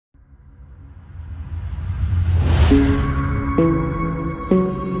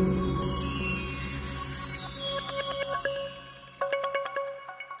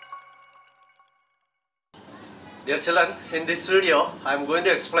children, in this video I am going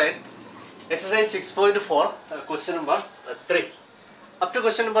to explain exercise 6.4 question number 3. Up to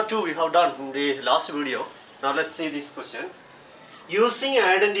question number 2 we have done in the last video. Now let's see this question. Using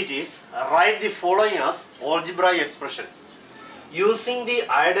identities, write the following as algebraic expressions. Using the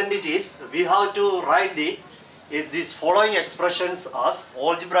identities, we have to write these following expressions as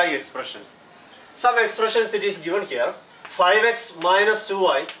algebraic expressions. Some expressions it is given here. 5x minus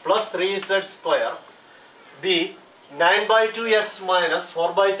 2y plus 3z square. B. 9 by 2x minus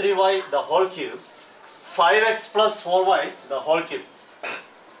 4 by 3y the whole cube. 5x plus 4y the whole cube.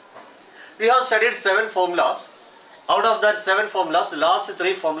 We have studied 7 formulas. Out of that 7 formulas, last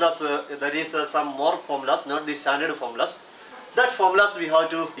 3 formulas, there is some more formulas, not the standard formulas. That formulas we have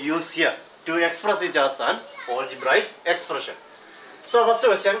to use here to express it as an algebraic expression. So first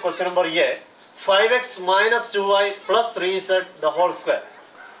question, question number A. 5x minus 2y plus 3z the whole square.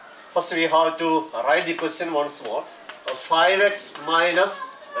 First we have to write the question once more. 5x minus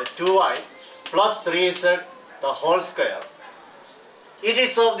 2y plus 3z the whole square. It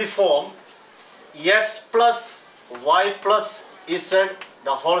is of the form x plus y plus z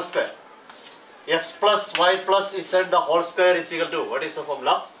the whole square. X plus y plus z the whole square is equal to, what is the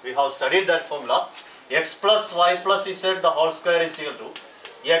formula? We have studied that formula. X plus y plus z the whole square is equal to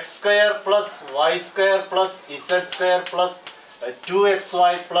x square plus y square plus z square plus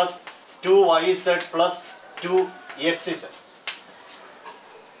 2xy plus 2yz plus 2xz.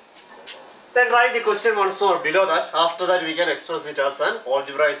 Then write the question once more below that. After that we can express it as an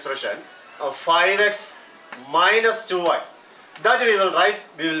algebraic expression of 5x minus 2y. That we will write,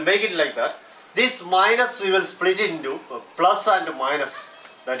 we will make it like that. This minus we will split it into plus and minus.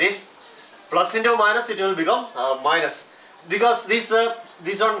 That is, plus into minus it will become minus. Because this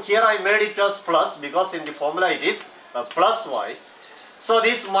one here I made it as plus because in the formula it is plus y. So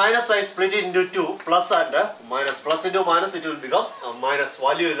this minus I split it into 2, plus and minus. Plus into minus it will become minus,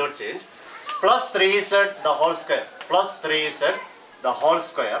 value will not change. Plus 3z the whole square. Plus 3z the whole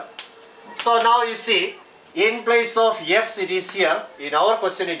square. So now you see, in place of x it is here, in our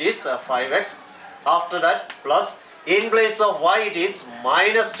question it is 5x. After that plus, in place of y it is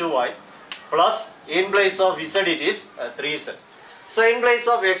minus 2y. Plus, in place of z it is 3z. So in place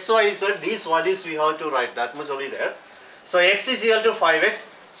of x, y, z, these values we have to write, that much only there. So x is equal to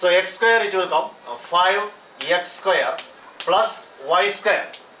 5x. So x square it will come 5x square plus y square.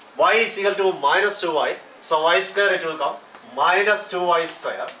 Y is equal to minus 2y. So y square it will come minus 2y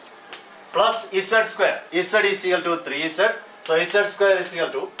square plus z square. Z is equal to 3z. So z square is equal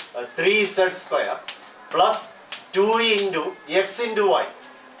to 3z square plus 2 into x into y.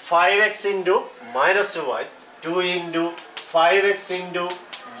 5x into minus 2y. 2 into 5x into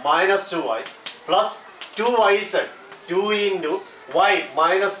minus 2y plus 2yz. 2 into y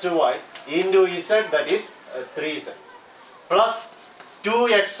minus 2y into z, that is 3z, plus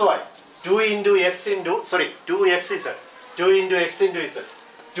 2xy, 2 into x into, sorry, 2xz, 2 into x into z,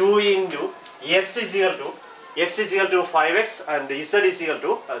 2 into x is equal to 5x and z is equal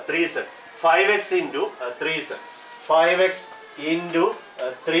to 3z, 5x into 3z, 5x into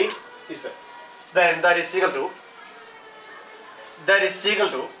 3z, then that is equal to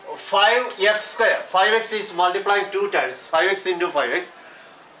 5x square. 5x is multiplying 2 times. 5x into 5x.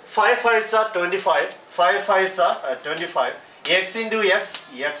 5 5s are 25. 5 5s are 25. X into x,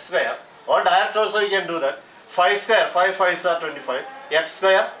 x square. Or direct also you can do that. 5 square, 5 5s are 25. X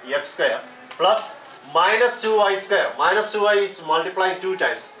square, plus minus 2y square. Minus 2y is multiplying 2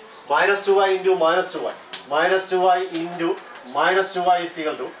 times. Minus 2y into minus 2y. Minus 2y into minus 2y is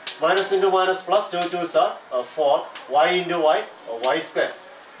equal to minus into minus plus 2 2s are 4. Y into y, y square.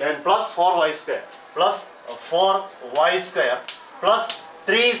 Then plus 4y square plus 4y square plus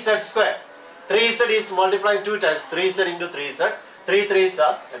 3z square. 3z is multiplying 2 times. 3z into 3z. 3 3s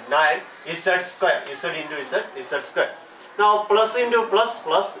are 9. Z square. Z into z. Z square. Now plus into plus,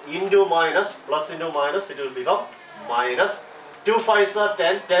 plus into minus, plus into minus, it will become minus. 2 5s are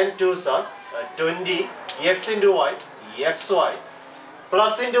 10. 10 2s are 20. X into y. Xy.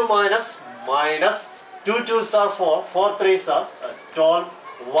 Plus into minus, minus. 2 2s are 4. 4 3s are 12.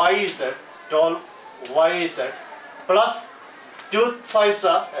 YZ, 12 YZ, plus 2 5s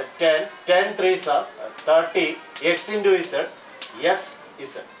are 10, 10 3s are 30, x into z, x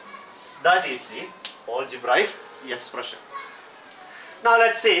z. That is the algebraic expression. Now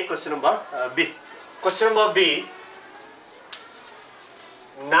let's see question number B. Question number B,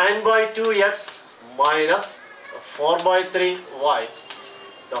 9 by 2x minus 4 by 3y,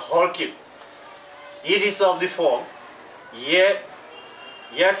 the whole cube. It is of the form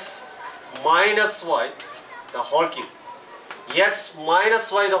x minus y the whole cube. X minus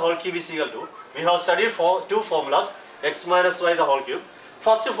y the whole cube is equal to We have studied for two formulas, x minus y the whole cube.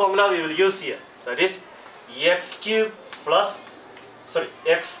 First formula we will use here, that is x cube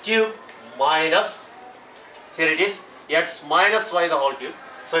minus, here it is x minus y the whole cube.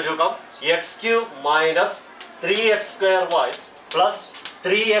 So it will come x cube minus 3x square y plus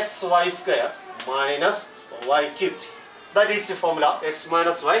 3xy square minus y cube. That is the formula x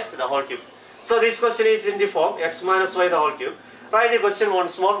minus y the whole cube. So this question is in the form x minus y the whole cube. Write the question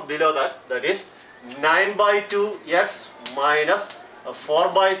once more below that, that is 9 by 2 x minus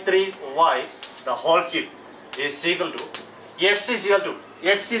 4 by 3 y the whole cube is equal to x is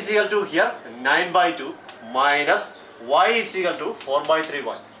equal to here 9 by 2 minus y is equal to 4 by 3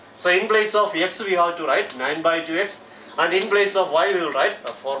 y. So in place of x we have to write 9 by 2x, and in place of y we will write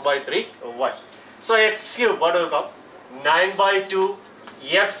 4 by 3 y. So x cube, what will come? 9 by 2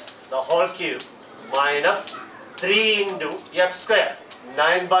 x the whole cube minus 3 into x square.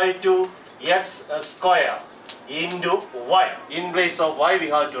 9 by 2 x square into y. In place of y we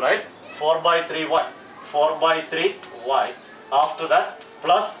have to write 4 by 3 y. 4 by 3 y. After that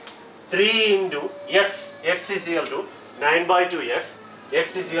plus 3 into x. X is equal to 9 by 2 x.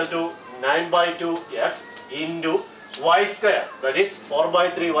 X is equal to 9 by 2 x into y square, that is 4 by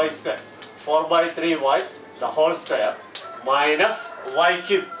 3 y square. 4 by 3 y the whole square minus y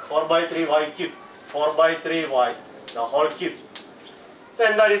cube. 4 by 3 y cube. 4 by 3 y the whole cube.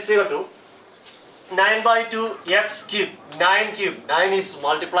 Then that is equal to 9 by 2 x cube. 9 cube. 9 is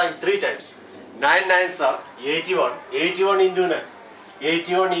multiplying 3 times. 9 nines are 81. 81 into 9.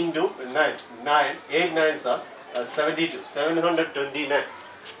 81 into 9. 9. 8 nines are 72. 729.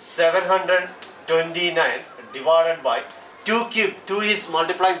 729 divided by 2 cube. 2 is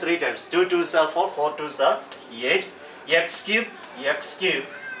multiplying 3 times. 2 2s are 4. 4 2s are 8. X cube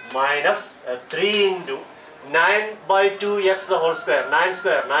minus 3 into 9 by 2 x the whole square. 9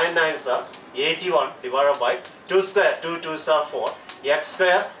 square. 9 nines are 81 divided by 2 square. 2 2s are 4. X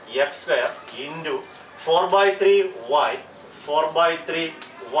square into 4 by 3 y. 4 by 3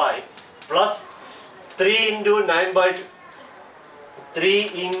 y plus 3 into 9 by 2. 3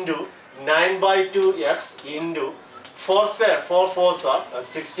 into 9 by 2 x into 4 square. 4 4s are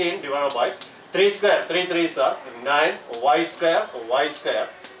 16 divided by 3 square. 3 3s are 9 y square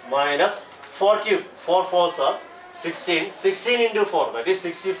minus 4 cube. 4 4s are 16. 16 into 4, that is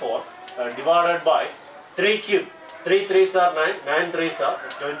 64 divided by 3 cube. 3 3s are 9. 9 3s are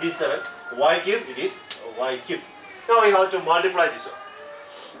 27. Y cube, it is y cube. Now we have to multiply this one.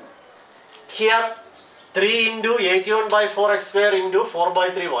 Here 3 into 81 by 4x square into 4 by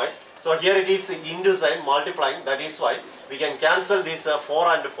 3y. So here it is into sign multiplying, that is why we can cancel this 4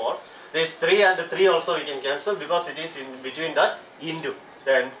 and 4. This 3 and 3 also we can cancel because it is in between that into.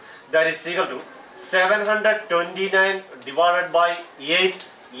 Then that is equal to 729 divided by 8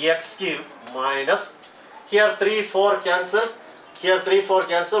 x cube minus, here 3 4 cancel, here 3 4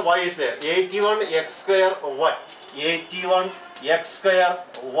 cancel, y is there, 81 x square y. 81 x square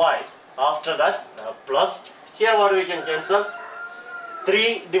y. After that plus, here what we can cancel,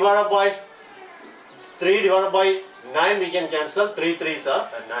 3 divided by 9 we can cancel, 3 3s are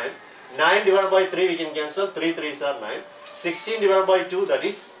 9. 9 divided by 3 we can cancel, 3 3s are 9. 16 divided by 2, that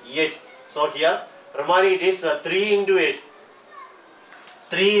is 8. So here remaining it is 3 into 8.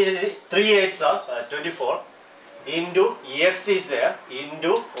 3 8s are 24 into x is there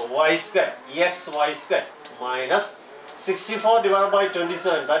into y square. X y square minus 64 divided by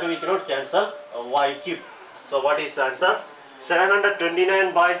 27, that we cannot cancel, y cube. So what is answer?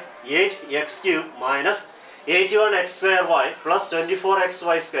 729 by 8 x cube minus 81 x square y plus 24 x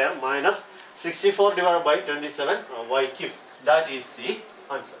y square minus 64 divided by 27 y cube. That is the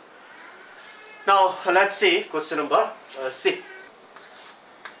answer. Now let's see question number C.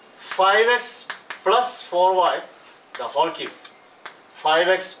 5x plus 4y the whole cube.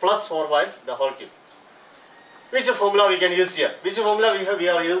 5x plus 4y the whole cube. Which formula we can use here? Which formula we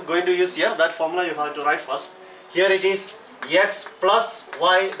are going to use here? That formula you have to write first. Here it is x plus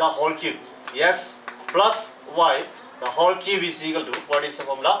y the whole cube. X plus y the whole cube is equal to, what is the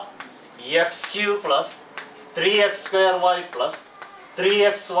formula? X cube plus 3x square y plus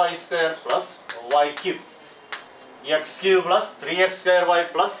 3xy square plus y cube. X cube plus 3x square y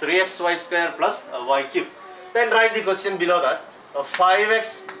plus 3xy square plus y cube. Then write the question below that.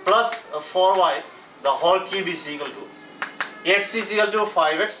 5x plus 4y the whole cube is equal to, x is equal to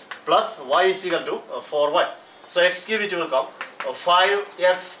 5x plus y is equal to 4y. So x cube it will come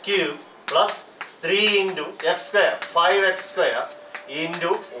 5x cube plus 3 into x square, 5x square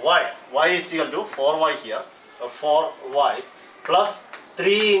into y. Y is equal to 4y here, 4y plus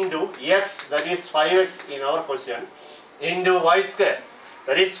 3 into x, that is 5x in our question, into y square.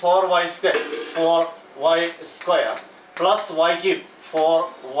 that is 4y square, 4y square plus y cube,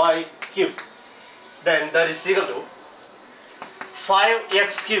 4y cube. Then that is equal to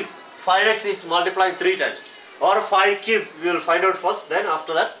 5x cube. 5x is multiplying 3 times. Or 5 cube we will find out first, then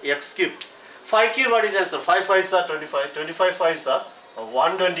after that x cube. 5 cube, what is answer? 5 5s are 25, 25 5s are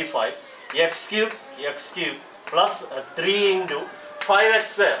 125, x cube plus 3 into 5x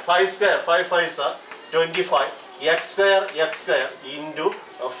square, 5 square, 5 5s are 25, x square into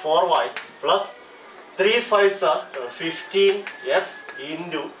 4y plus 3 5s are 15x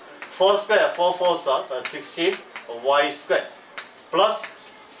into 4 square, 4 4s are 16 y square plus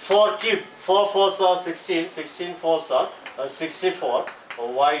 4 cube, 4 4s are 16, 16 4s are 64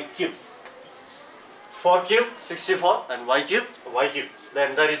 y cube. 4 cube, 64 and y cube.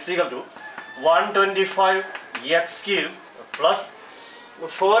 Then that is equal to 125 x cube plus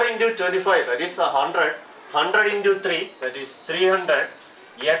 4 into 25, that is 100. 100 into 3, that is 300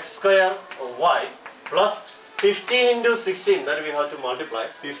 x square y plus 15 into 16, that we have to multiply.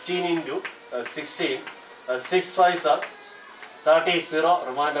 15 into 16, 6 5s are 30, 0,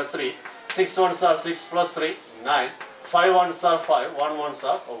 remainder 3. 6 1s are 6 plus 3, 9. 5 1s are 5, 1 1s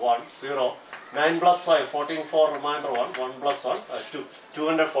are 1, 0. 9 plus 5, 14, 4, remainder 1, 1 plus 1, 2.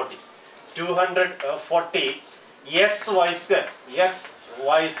 240. 240 xy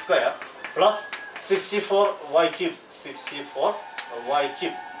square plus 64 y cube. 64 y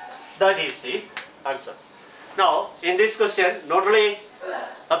cube. That is the answer. Now, in this question, not only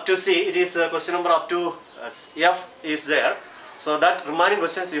up to C, it is question number up to F is there. So that remaining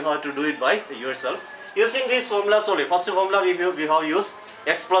questions you have to do it by yourself. Using these formulas only. First formula we have used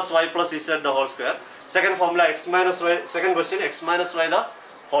x plus y plus z the whole square. Second formula x minus y. Second question x minus y the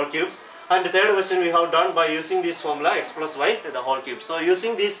whole cube. And the third question we have done by using this formula x plus y the whole cube. So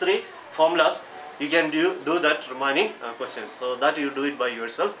using these three formulas you can do that remaining questions. So that you do it by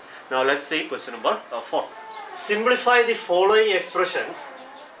yourself. Now let's see question number 4. Simplify the following expressions.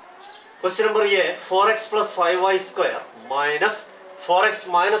 Question number A, 4x plus 5y square minus 4x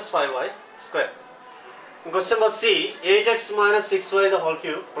minus 5y square. Question number C, 8x minus 6y the whole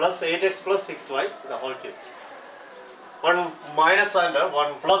cube plus 8x plus 6y the whole cube. One minus and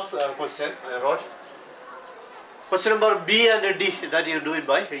one plus question I wrote. Question number B and D, that you do it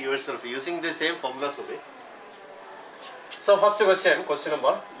by yourself using the same formulas only. So first question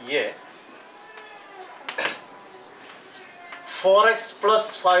number A. 4x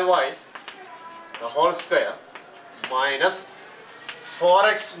plus 5y the whole square minus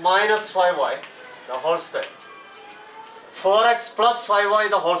 4x minus 5y the whole square. 4x plus 5y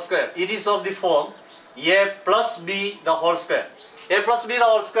the whole square. It is of the form a plus b the whole square. A plus b the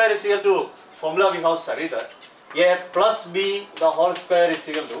whole square is equal to, formula we have studied that. A plus b the whole square is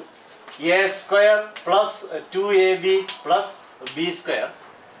equal to a square plus 2ab plus b square.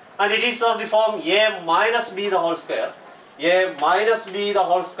 And it is of the form a minus b the whole square. A minus b the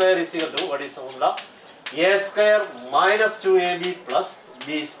whole square is equal to, what is the formula? A square minus 2ab plus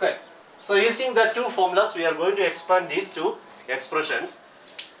b square. So using the two formulas we are going to expand these two expressions.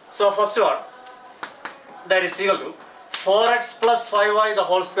 So first one, that is equal to 4x plus 5y the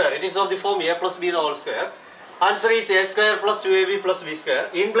whole square. It is of the form a plus b the whole square. Answer is a square plus 2ab plus b square.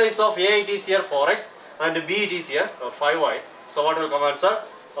 In place of a it is here 4x and b it is here 5y. So what will come answer?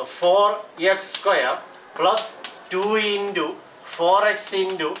 4x square plus 2 into 4x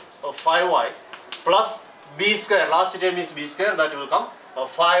into 5y plus b square. Last term is b square, that will come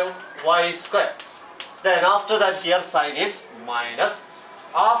 5y square. Then after that here sign is minus.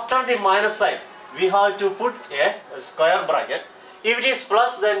 After the minus sign we have to put a square bracket. If it is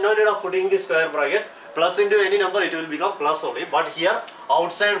plus, then no need of putting the square bracket. Plus into any number it will become plus only. But here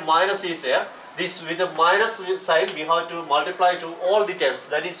outside minus is here. This with the minus sign we have to multiply to all the terms.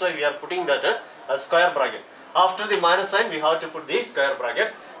 That is why we are putting that square bracket. After the minus sign we have to put the square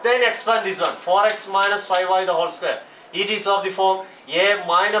bracket. Then expand this one. 4x minus 5y the whole square. It is of the form a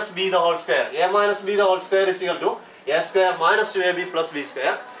minus b the whole square. A minus b the whole square is equal to a square minus 2ab plus b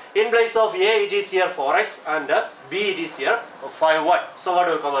square. In place of a it is here 4x and b it is here 5y. So what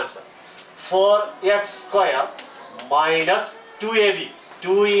will come answer? 4x square minus 2ab.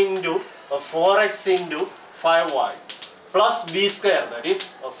 2 into 4x into 5y plus b square, that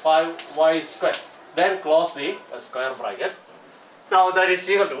is 5y square. Then close the square bracket. Now that is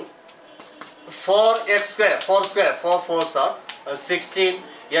equal to 4x square, 4 square, 4 4s are 16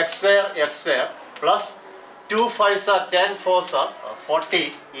 x square plus 2 5s are 10, 4s are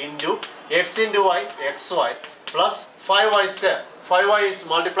 40 into x into y, xy plus 5y square. 5y is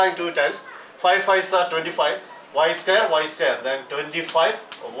multiplying 2 times. 5 5s are 25, y square, then 25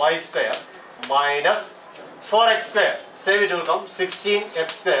 y square minus 4x square, same it will come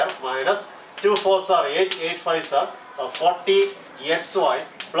 16x square minus 2 4s are 8, 8 5s are 40xy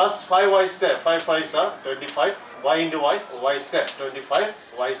plus 5y square, 5 5s are 25, y into y square,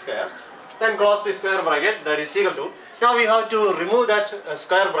 25y square. Then close the square bracket, that is equal to, now we have to remove that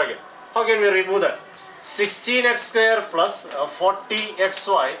square bracket. How can we remove that? 16x square plus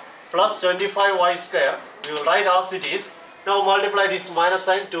 40xy plus 25y square, we will write as it is. Now multiply this minus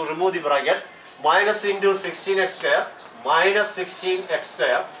sign to remove the bracket. Minus into 16x square minus 16x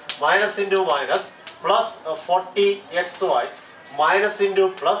square minus into minus plus 40xy minus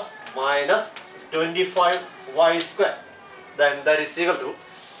into plus minus 25y square. Then that is equal to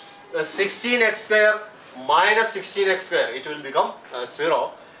 16x square minus 16x square, it will become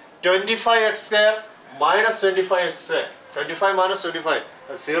 0. 25x square minus 25x square, 25 minus 25,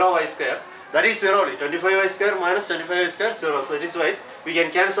 0y square, that is 0 only. 25y square minus 25y square, 0. So this way we can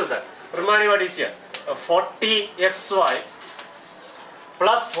cancel that. Remember what is here? 40xy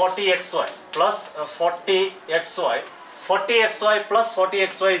plus 40xy plus 40xy. 40xy plus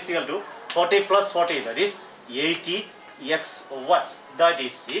 40xy is equal to 40 plus 40, that is 80xy. That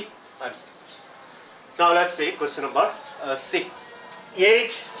is the answer. Now let's see question number C.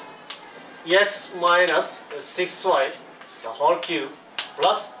 8x minus 6y the whole cube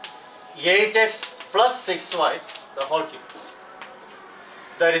plus 8x plus 6y the whole cube.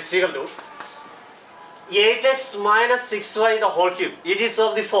 That is equal to 8x minus 6y the whole cube. It is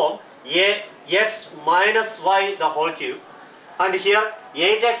of the form x minus y the whole cube. And here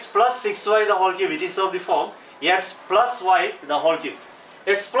 8x plus 6y the whole cube. It is of the form x plus y the whole cube.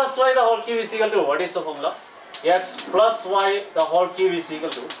 X plus y the whole cube is equal to, what is the formula? X plus y the whole cube is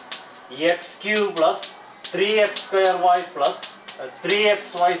equal to x cube plus 3x square y plus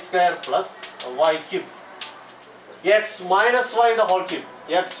 3xy square plus y cube. X minus y the whole cube.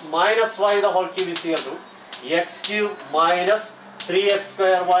 X minus y the whole cube is equal to x cube minus 3x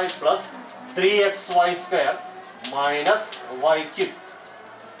square y plus 3xy square minus y cube.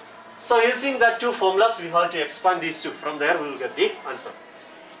 So using that two formulas, we have to expand these two. From there we will get the answer.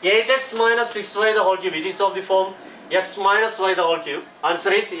 8x minus 6y the whole cube, it is of the form x minus y the whole cube.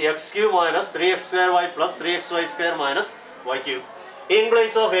 Answer is x cube minus 3x square y plus 3xy square minus y cube. In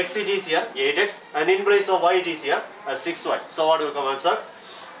place of x it is here 8x, and in place of y it is here 6y. So what will come answer?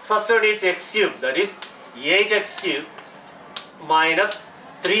 First one is x cube, that is 8x cube minus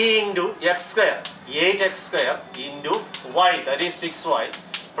 3 into x square, 8x square into y, that is 6y,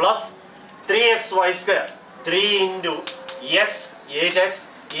 plus 3xy square, 3 into x,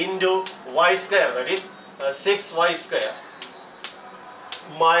 8x into y square, that is 6y square,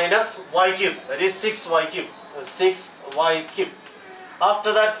 minus y cube, that is 6y cube, 6y cube.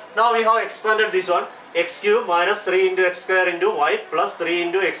 After that, now we have expanded this one, x cube minus 3 into x square into y plus 3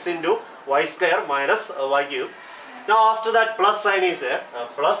 into x into y square minus y cube. Now after that plus sign is there,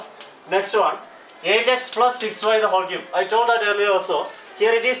 plus. Next one, 8x plus 6y the whole cube. I told that earlier also.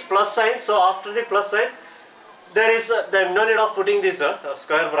 Here it is plus sign, so after the plus sign, there is no need of putting this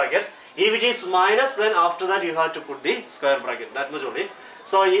square bracket. If it is minus, then after that you have to put the square bracket, that much only.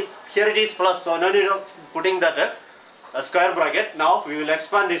 So here it is plus, so no need of putting that square bracket. Now we will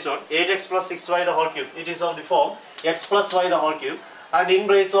expand this one, 8x plus 6y the whole cube. It is of the form x plus y the whole cube, and in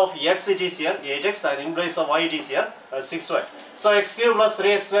place of x it is here 8x, and in place of y it is here 6y. So x cube plus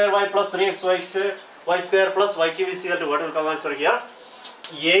 3x square y plus 3xy y square plus y cube is equal to, what will come answer here?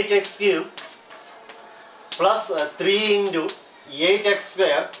 8x cube plus 3 into 8x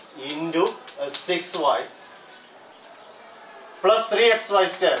square into 6y plus 3xy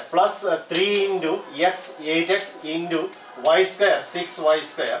square plus 3 into x 8x into y square 6y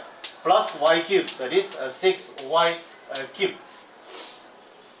square plus y cube, that is 6y cube.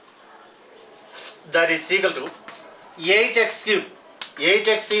 That is equal to 8x cube.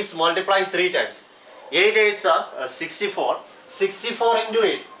 8x is multiplying 3 times. 8 8s are 64. 64 into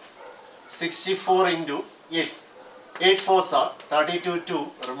 8. 64 into 8. 8 4s are 32,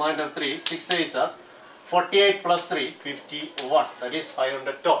 2, remainder 3. 6 8s are 48 plus 3, 51. That is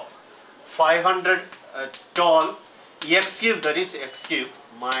 500 tall. 500 tall x cube, that is x cube,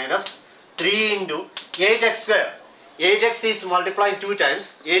 minus 3 into 8x square. 8x is multiplying 2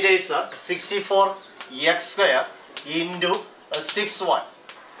 times. 8 8s are 64 x square into 6y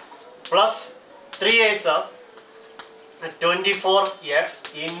plus 3 8s are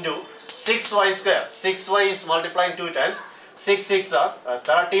 24x into 6y square. 6y is multiplying 2 times. 6 6 are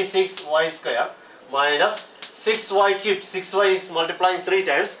 36y square minus 6y cube. 6y is multiplying 3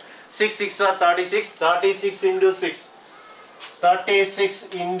 times. 6 6 are 36. 36 into 6.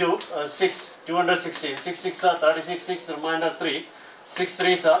 36 into 6. 216. 6 6 are 36. 6 remainder 3. 6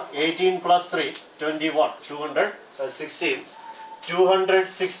 3s are 18 plus 3, 21. 216.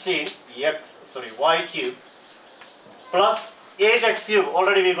 216 y cube plus 8x cube.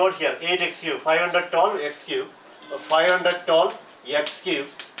 Already we got here 8x cube. 512 x cube. 512 x cube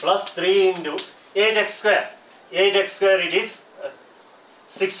plus 3 into 8x square. 8x square it is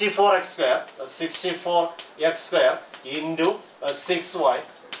 64x square. 64x square into 6y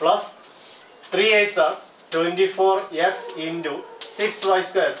plus 3's are 24x into 6y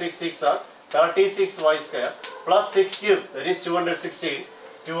square. 6 6 are 36y square plus 6 cube, that is 216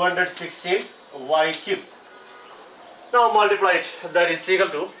 y cube. Now multiply it, that is equal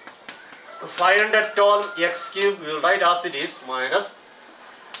to 512 x cube, we will write as it is, minus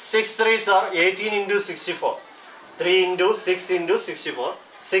 6 3s are 18 into 64, 3 into 6 into 64,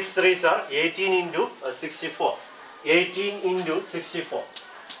 6 3s are 18 into 64, 18 into 64,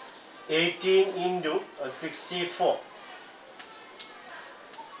 18 into 64,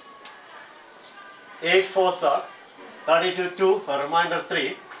 8 4s are 32 2, remainder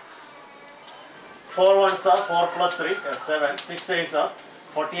 3, 4 1s are 4 plus 3, 7, 6 8s are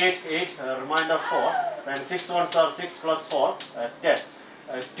 48 8, remainder 4, and 6 1s are 6 plus 4, 10,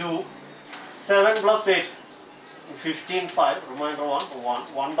 2, 7 plus 8, 15 5, remainder 1,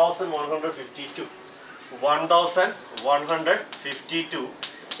 1152, 1152,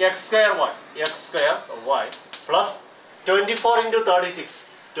 x square y plus 24 into 36,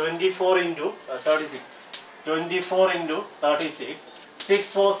 24 into 36, 24 into 36,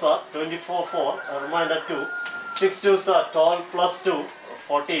 6 4s are 24 4, remainder 2, 6 2s are 12 plus 2,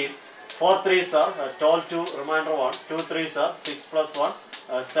 14, 4 3s are 12 2, remainder 1, 2 3s are 6 plus 1,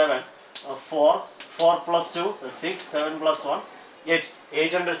 7, 4, 4 plus 2, 6, 7 plus 1, 8,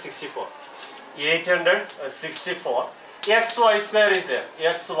 864, 864, xy square is there,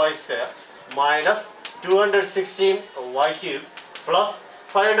 xy square minus 216 y cube plus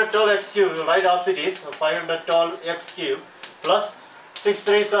 512 x cube, you write as it is, 512 x cube plus 6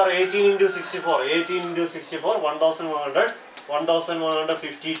 3s are 18 into 64, 18 into 64, 1100,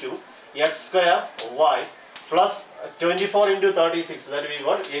 1152, x square y plus 24 into 36, that we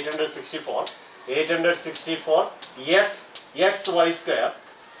got 864, 864 xy square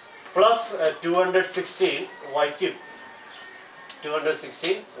plus 216 y cube,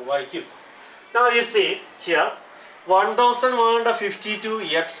 216 y cube. Now you see here 1152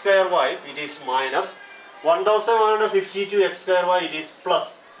 x square y, it is minus 1152 x square y, it is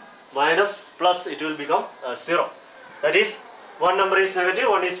plus, minus plus, it will become 0. That is, one number is negative,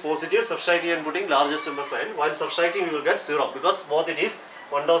 one is positive. Subtracting and putting largest number sign. While subtracting you will get 0 because both it is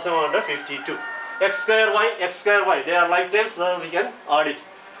 1152. X square y, they are like terms, so we can add it.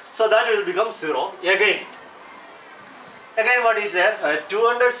 So that will become 0. Again what is there?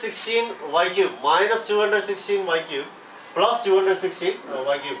 216 y cube minus 216 y cube plus 216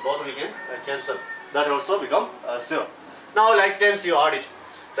 y cube, both we can cancel. That also become 0. Now like terms you add it.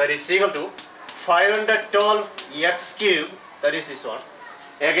 That is equal to 512 x cube, that is this one.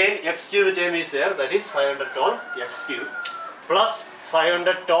 Again x cube term is there, that is 512 x cube plus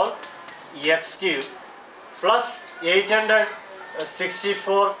 512 x cube plus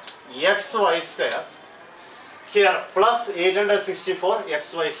 864 xy square. Here plus 864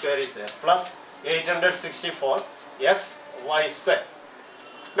 xy square is there, plus 864 xy square.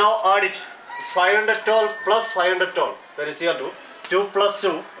 Now add it, 512 plus 512, that is equal to 2 plus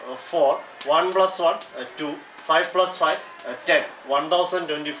 2, 4, 1 plus 1, 2, 5 plus 5, 10,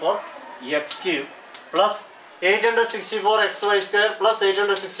 1024 x cube plus 864 xy square plus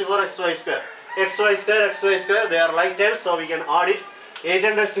 864 xy square. Xy square, they are like terms, so we can add it.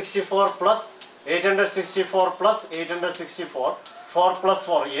 864 plus 864 plus 864, 4 plus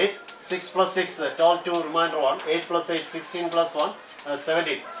 4, 8, 6 plus 6, 12, 2, remainder 1, 8 plus 8, 16 plus 1,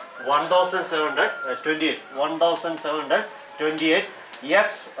 17, 1728, 1728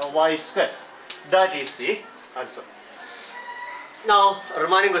 x y square. That is the answer. Now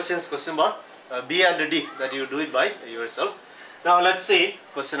remaining questions, question number B and D, that you do it by yourself. Now let's see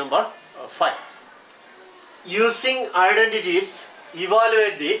question number 5. Using identities,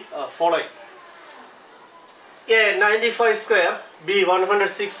 evaluate the following. A 95 square, B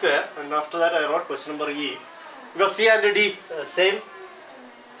 106 square, and after that I wrote question number E, because C and D same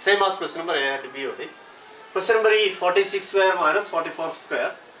as question number A and B only. Question number E 46 square minus 44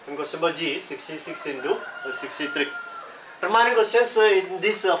 square, and question number G 66 into 63. Remaining questions in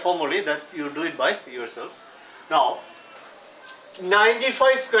this form only, that you do it by yourself. Now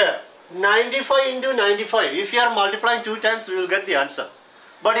 95 square, 95 into 95, if you are multiplying 2 times we will get the answer.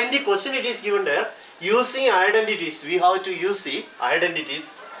 But in the question it is given there, using identities, we have to use the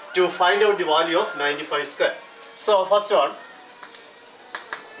identities to find out the value of 95 square. So first one,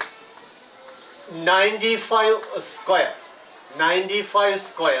 95 square. 95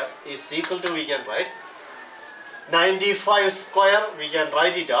 square is equal to, we can write 95 square, we can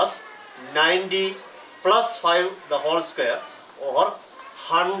write it as 90 plus 5 the whole square, or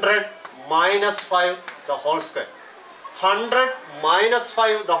 100 minus 5 the whole square. 100 minus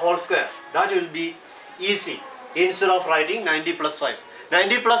 5 the whole square, that will be easy instead of writing 90 plus 5.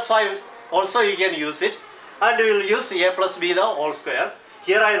 90 plus 5 also you can use it, and we will use a plus b the whole square.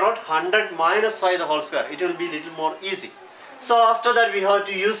 Here I wrote 100 minus 5 the whole square. It will be little more easy. So after that we have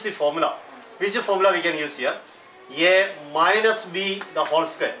to use the formula. Which formula we can use here? A minus b the whole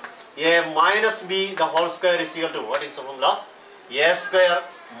square. A minus b the whole square is equal to, what is the formula? A square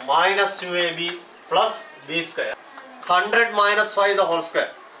minus 2ab plus b square. 100 minus 5 the whole square.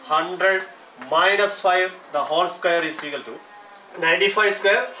 100 minus 5 the whole square is equal to 95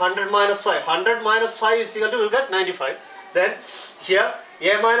 square. 100 minus 5. 100 minus 5 is equal to, we will get 95. Then here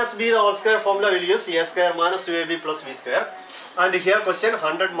a minus b the whole square formula will use a square minus 2ab plus b square. And here question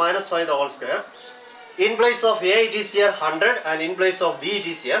 100 minus 5 the whole square. In place of a it is here 100, and in place of b it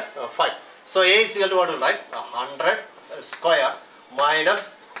is here 5. So a is equal to what to write? 100 square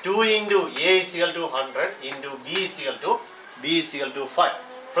minus 2 into a is equal to 100 into b is equal to 5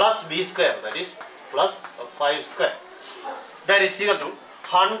 plus b square, that is plus 5 square. That is equal to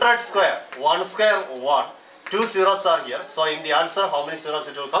 100 square. 1 square 1. 2 zeros are here. So in the answer how many zeros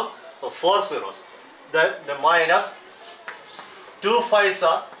it will come? 4 zeros. Then the minus 2 5s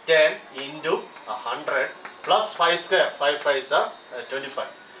are 10 into 100 plus 5 square. 5 5s are 25.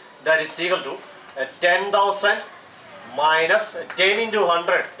 That is equal to 10,000 minus 10 into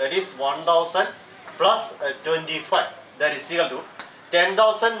 100. That is 1,000 plus 25. That is equal to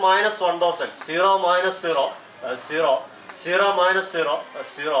 10,000 minus 1,000. 0 minus 0, 0. 0 minus 0,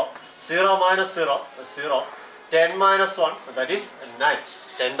 0. 0 minus 0, 0. 10 minus 1, that is 9.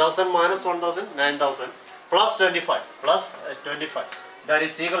 10,000 minus 1,000, 9,000 plus 25 plus 25. That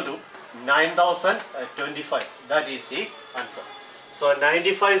is equal to 9,025. That is the answer. So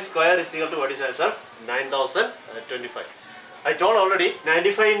 95 square is equal to, what is the answer? 9,025. I told already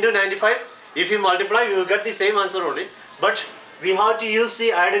 95 into 95. If you multiply, you will get the same answer only. But we have to use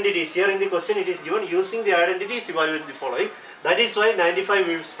the identities. Here in the question it is given using the identities evaluate the following. That is why 95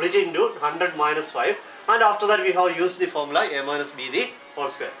 we will split it into 100 minus 5, and after that we have used the formula a minus b the whole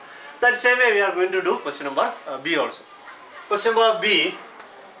square. That same way we are going to do question number b also. Question number b,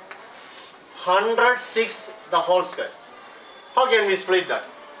 106 the whole square. How can we split that?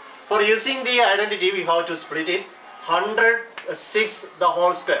 For using the identity we have to split it. 106 the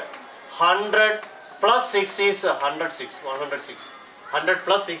whole square. 100 plus 6 is 106. 106. 100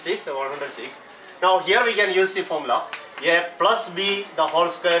 plus 6 is 106. Now here we can use the formula a plus b the whole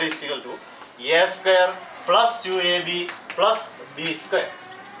square is equal to a square plus 2ab plus b square.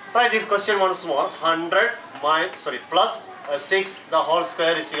 Write the question once more. 100 plus 6 the whole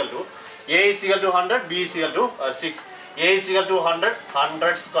square is equal to a is equal to 100, b is equal to 6. A is equal to 100,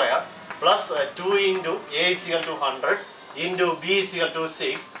 100 square plus 2 into a is equal to 100 into b is equal to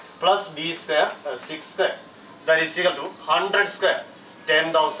 6 plus b square 6 square. That is equal to 100 square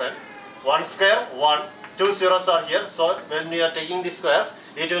 10,000. 1 square 1. 2 zeros are here. So when we are taking the square,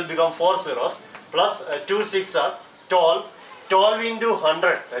 it will become 4 zeros plus 2 6 are 12. 12 into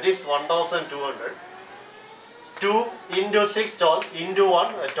 100, that is 1,200. 2 into 6 12 into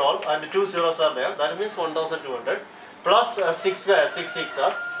 1 12, and 2 zeros are there. That means 1,200 plus 6 square 6 6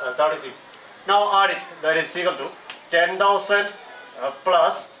 are 36. Now add it. That is equal to 10,000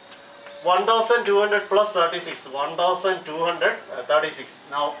 plus 1,200 plus 36. 1,236.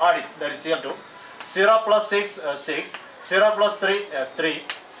 Now add it. That is equal to 0 plus 6 6. 0 plus 3 3.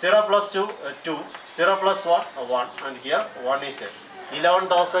 0 plus 2 2. 0 plus 1 1. And here 1 is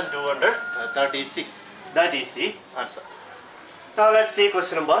 11,236. That is the answer. Now let's see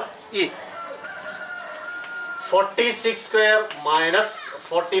question number E. 46 square minus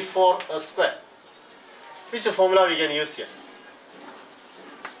 44 square. Which formula we can use here?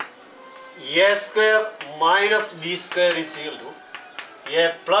 A square minus b square is equal to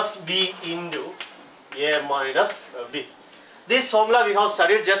a plus b into a minus b. This formula we have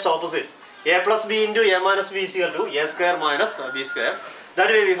studied just opposite. A plus b into a minus b is equal to a square minus b square. That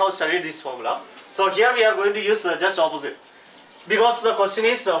way we have studied this formula. So here we are going to use just opposite. Because the question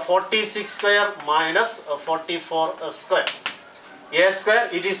is 46 square minus 44 square. A square,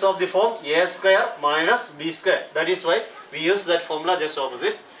 it is of the form a square minus b square. That is why we use that formula just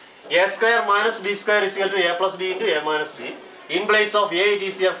opposite. A square minus b square is equal to a plus b into a minus b. In place of a it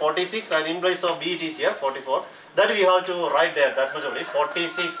is here 46, and in place of b it is here 44. That we have to write there, that much only.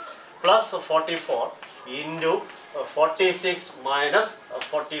 46 plus 44 into 46 minus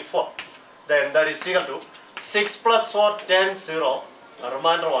 44. then that is equal to 6 plus 4, 10, 0,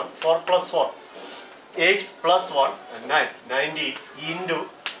 remainder 1, 4 plus 4, 8 plus 1, 9, 90 into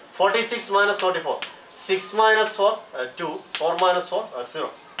 46 minus 44, 6 minus 4, 2, 4 minus 4, 0,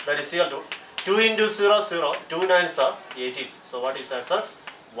 that is equal to 2 into 0, 0, 2 nines are 18. So what is the answer?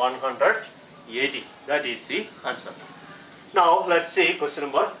 180. That is the answer. Now let's see question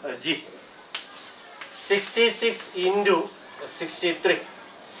number G. 66 into 63.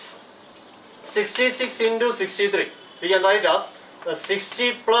 66 into 63. We can write as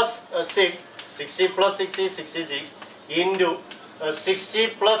 60 plus 6. 60 plus 6 is 66 into 60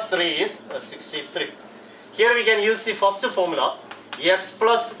 plus 3 is 63. Here we can use the first formula. X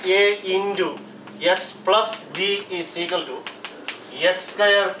plus A into X plus B is equal to X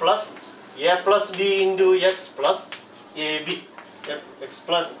square plus A plus B into X plus AB. X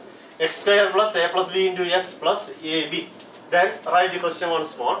square plus A plus B into X plus AB. Then write the question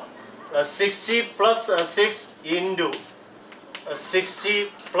once more. 60 plus 6 into 60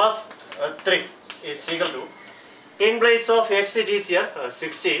 plus 3 is equal to, in place of X it is here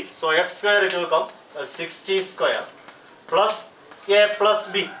 60, so X square it will come 60 square plus A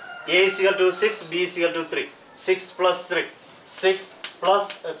plus B. A is equal to 6, B is equal to 3. 6 plus 3. 6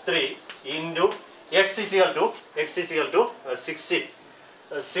 plus 3 into X is equal to 60.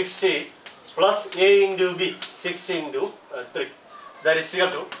 60 plus A into B. 6 into 3. That is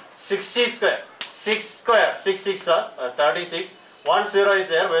equal to 60 square. 6 square. 6 6 are 36. 1 0 is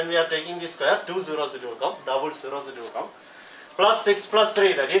there. When we are taking the square, 2 zeros it will come. Double zeros it will come. Plus 6 plus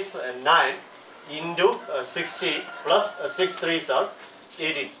 3, that is 9 into 60 plus 6 3s are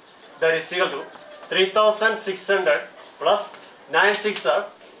 18. That is equal to 3600 plus 9 6 are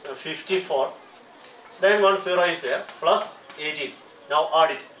 54. Then 1 0 is there plus 18. Now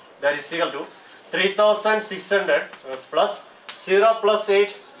add it. That is equal to 3600 plus 0 plus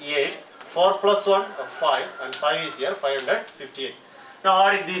 8 8. 4 plus 1 5 and 5 is here 558. Now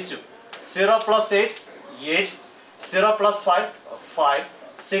add these two. 0 plus 8 8. 0 plus 5 5.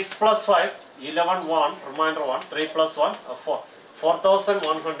 6 plus 5 11 1. Remainder 1. 3 plus 1 4.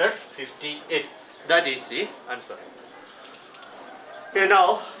 4158. That is the answer. Okay,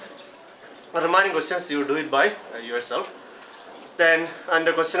 now the remaining questions you do it by yourself. Then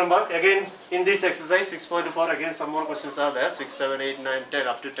under question number, again in this exercise 6.4, again some more questions are there. 6, 7, 8, 9, 10,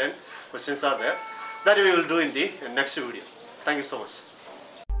 up to 10 questions are there. That we will do in the next video. Thank you so much.